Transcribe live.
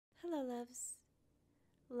loves,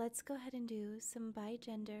 let's go ahead and do some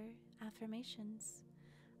Bigender affirmations.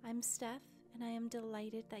 I'm Steph, and I am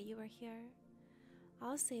delighted that you are here.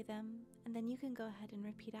 I'll say them, and then you can go ahead and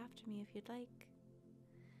repeat after me if you'd like.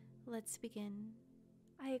 Let's begin.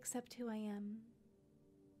 I accept who I am.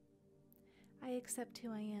 I accept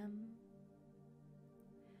who I am.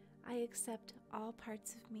 I accept all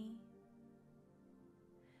parts of me.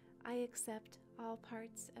 I accept all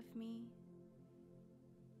parts of me.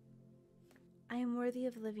 I am worthy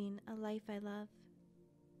of living a life I love.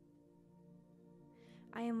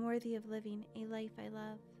 I am worthy of living a life I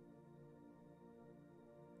love.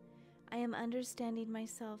 I am understanding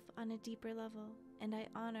myself on a deeper level, and I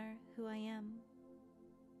honor who I am.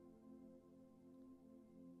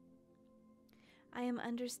 I am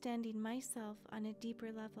understanding myself on a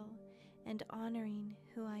deeper level and honoring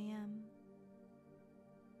who I am.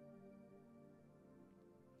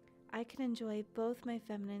 I can enjoy both my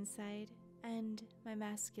feminine side and my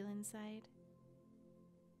masculine side.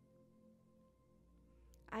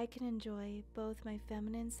 I can enjoy both my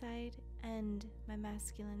feminine side and my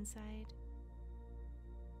masculine side.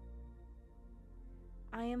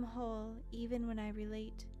 I am whole even when I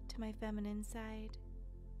relate to my feminine side.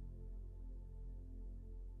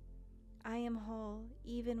 I am whole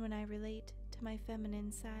even when I relate to my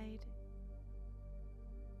feminine side.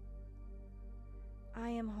 I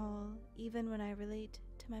am whole even when I relate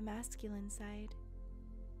to my masculine side.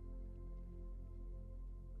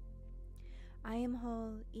 I am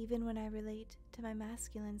whole even when I relate to my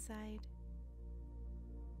masculine side.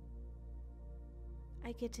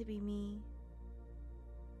 I get to be me.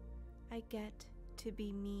 I get to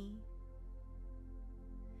be me.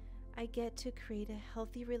 I get to create a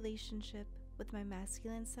healthy relationship with my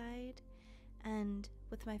masculine side and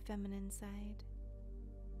with my feminine side.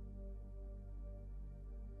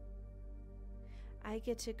 I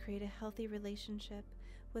get to create a healthy relationship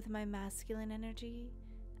with my masculine energy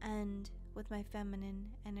and with my feminine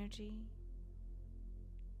energy.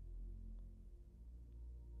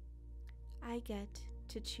 I get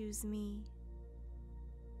to choose me.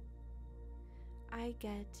 I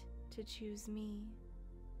get to choose me.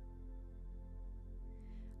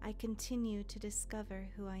 I continue to discover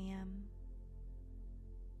who I am.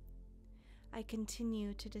 I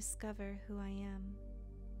continue to discover who I am.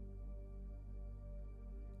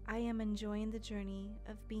 I am enjoying the journey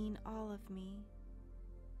of being all of me.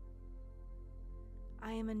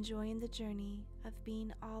 I am enjoying the journey of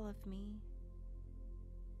being all of me.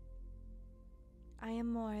 I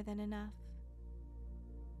am more than enough.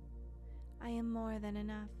 I am more than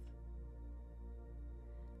enough.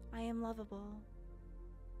 I am lovable.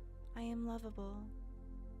 I am lovable.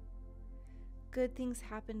 Good things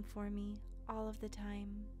happen for me all of the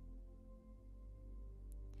time.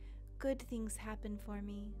 Good things happen for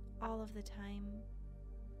me all of the time.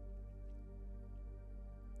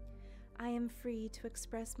 I am free to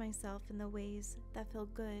express myself in the ways that feel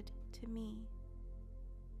good to me.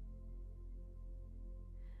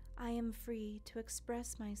 I am free to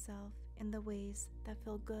express myself in the ways that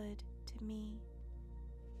feel good to me.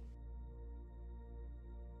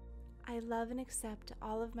 I love and accept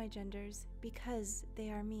all of my genders because they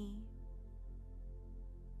are me.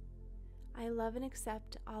 I love and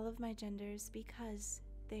accept all of my genders because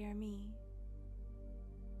they are me.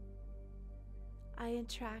 I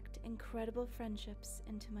attract incredible friendships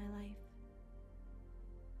into my life.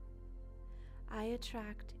 I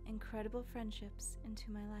attract incredible friendships into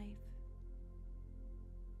my life.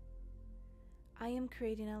 I am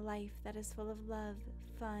creating a life that is full of love,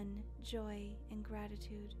 fun, joy, and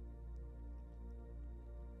gratitude.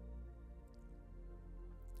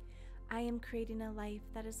 I am creating a life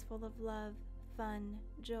that is full of love, fun,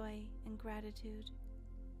 joy, and gratitude.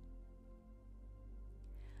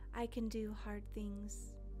 I can do hard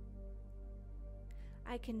things.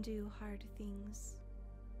 I can do hard things.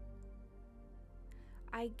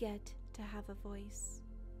 I get to have a voice.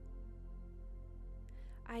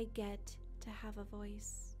 I get to have a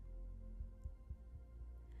voice.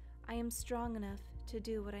 I am strong enough to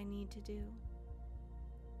do what I need to do.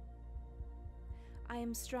 I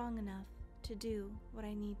am strong enough to do what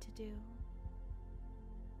I need to do.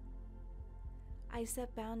 I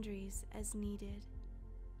set boundaries as needed.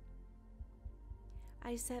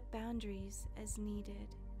 I set boundaries as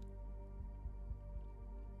needed.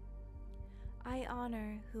 I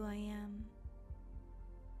honor who I am.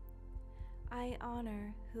 I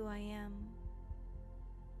honor who I am.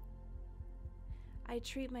 I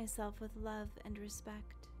treat myself with love and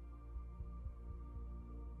respect.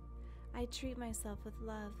 I treat myself with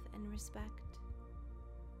love and respect.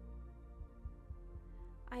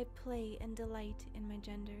 I play and delight in my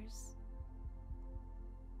genders.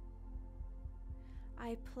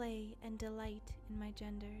 I play and delight in my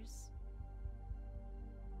genders.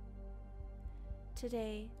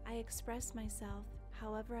 Today, I express myself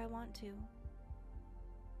however I want to.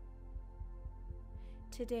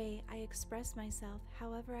 Today, I express myself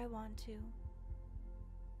however I want to.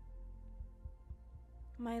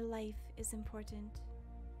 My life is important.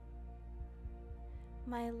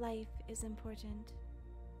 My life is important.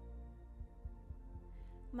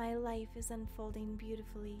 My life is unfolding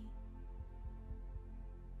beautifully.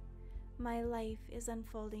 My life is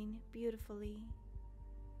unfolding beautifully.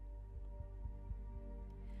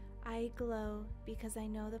 I glow because I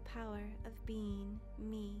know the power of being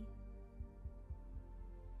me.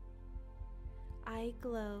 I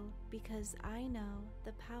glow because I know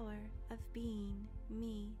the power of being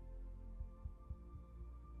me.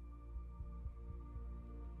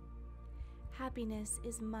 Happiness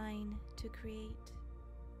is mine to create.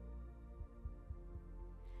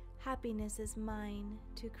 Happiness is mine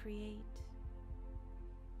to create.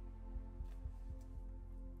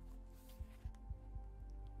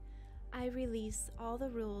 I release all the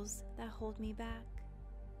rules that hold me back.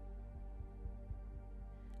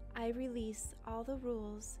 I release all the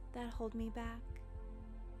rules that hold me back.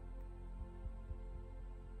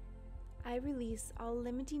 I release all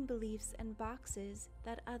limiting beliefs and boxes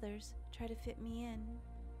that others try to fit me in.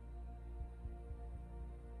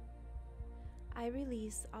 I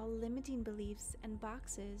release all limiting beliefs and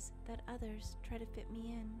boxes that others try to fit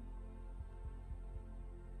me in.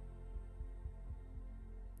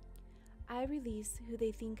 I release who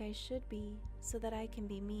they think I should be so that I can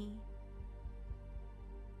be me.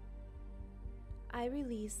 I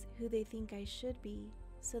release who they think I should be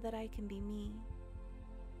so that I can be me.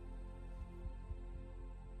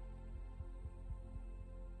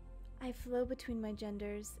 I flow between my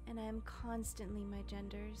genders and I am constantly my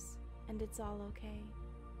genders, and it's all okay.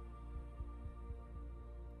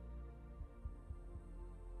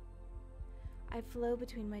 I flow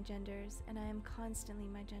between my genders and I am constantly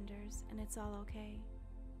my genders, and it's all okay.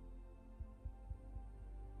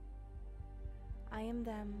 I am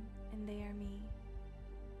them and they are me.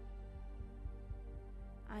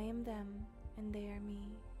 I am them and they are me.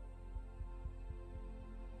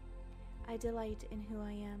 I delight in who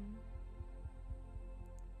I am.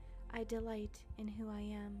 I delight in who I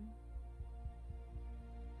am.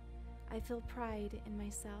 I feel pride in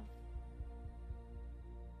myself.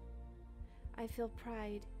 I feel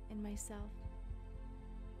pride in myself.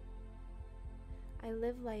 I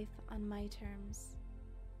live life on my terms.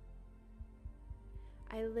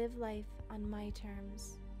 I live life on my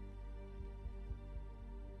terms.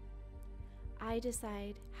 I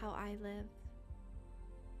decide how I live.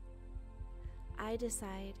 I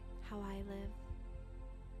decide how I live.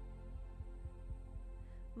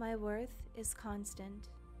 My worth is constant.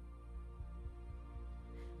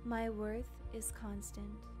 My worth is constant.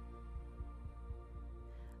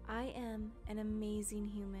 I am an amazing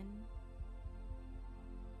human.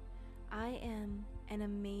 I am an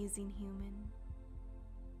amazing human.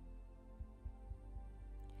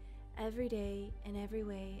 Every day and every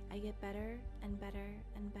way, I get better and better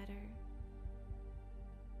and better.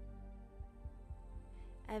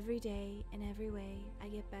 Every day and every way, I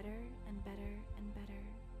get better and better and better.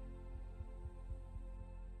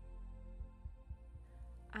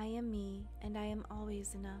 I am me, and I am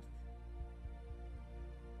always enough.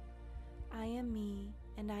 I am me,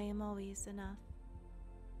 and I am always enough.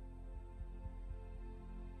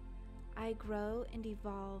 I grow and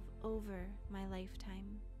evolve over my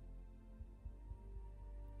lifetime.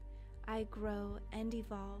 I grow and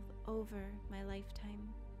evolve over my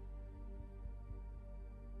lifetime.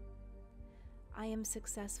 I am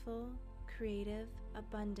successful, creative,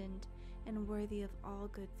 abundant, and worthy of all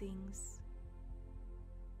good things.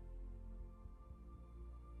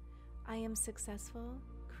 I am successful,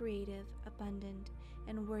 creative, abundant,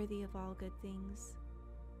 and worthy of all good things.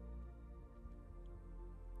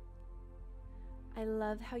 I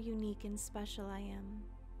love how unique and special I am.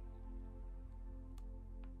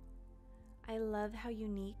 I love how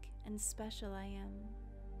unique and special I am.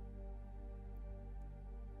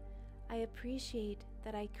 I appreciate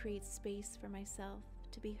that I create space for myself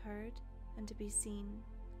to be heard and to be seen.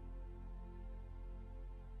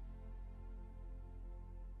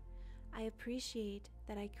 I appreciate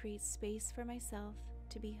that I create space for myself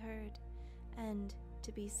to be heard and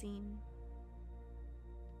to be seen.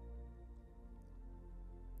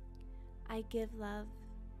 I give love.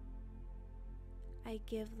 I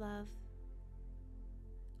give love.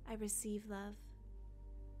 I receive love.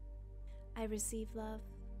 I receive love.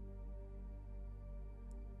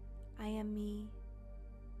 I am me.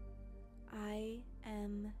 I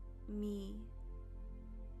am me.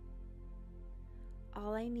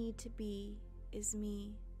 need to be is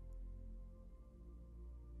me.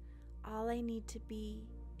 All I need to be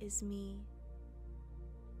is me.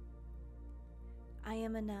 I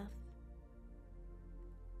am enough.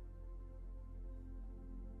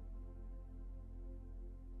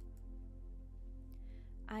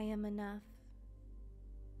 I am enough.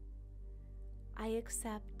 I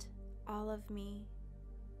accept all of me.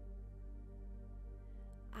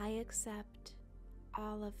 I accept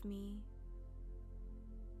all of me.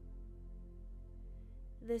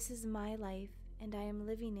 This is my life, and I am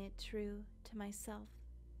living it true to myself.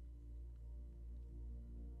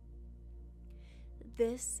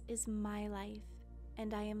 This is my life,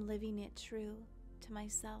 and I am living it true to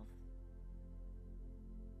myself.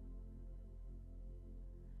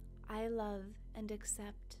 I love and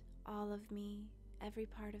accept all of me, every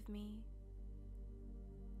part of me.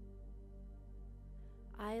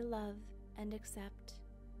 I love and accept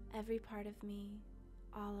every part of me,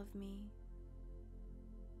 all of me.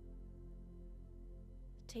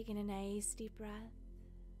 Taking a nice deep breath.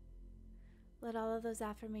 Let all of those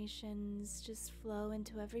affirmations just flow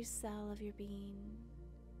into every cell of your being.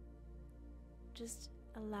 Just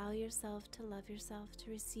allow yourself to love yourself, to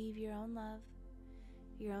receive your own love,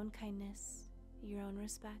 your own kindness, your own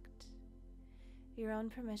respect, your own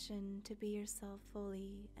permission to be yourself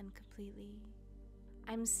fully and completely.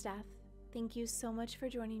 I'm Steph. Thank you so much for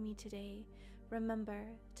joining me today. Remember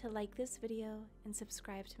to like this video and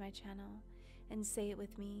subscribe to my channel and say it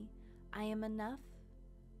with me. I am enough.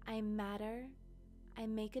 I matter. I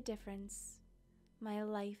make a difference. My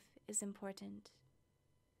life is important.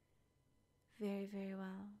 Very, very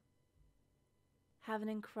well. Have an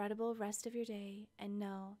incredible rest of your day and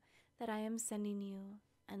know that I am sending you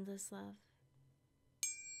endless love.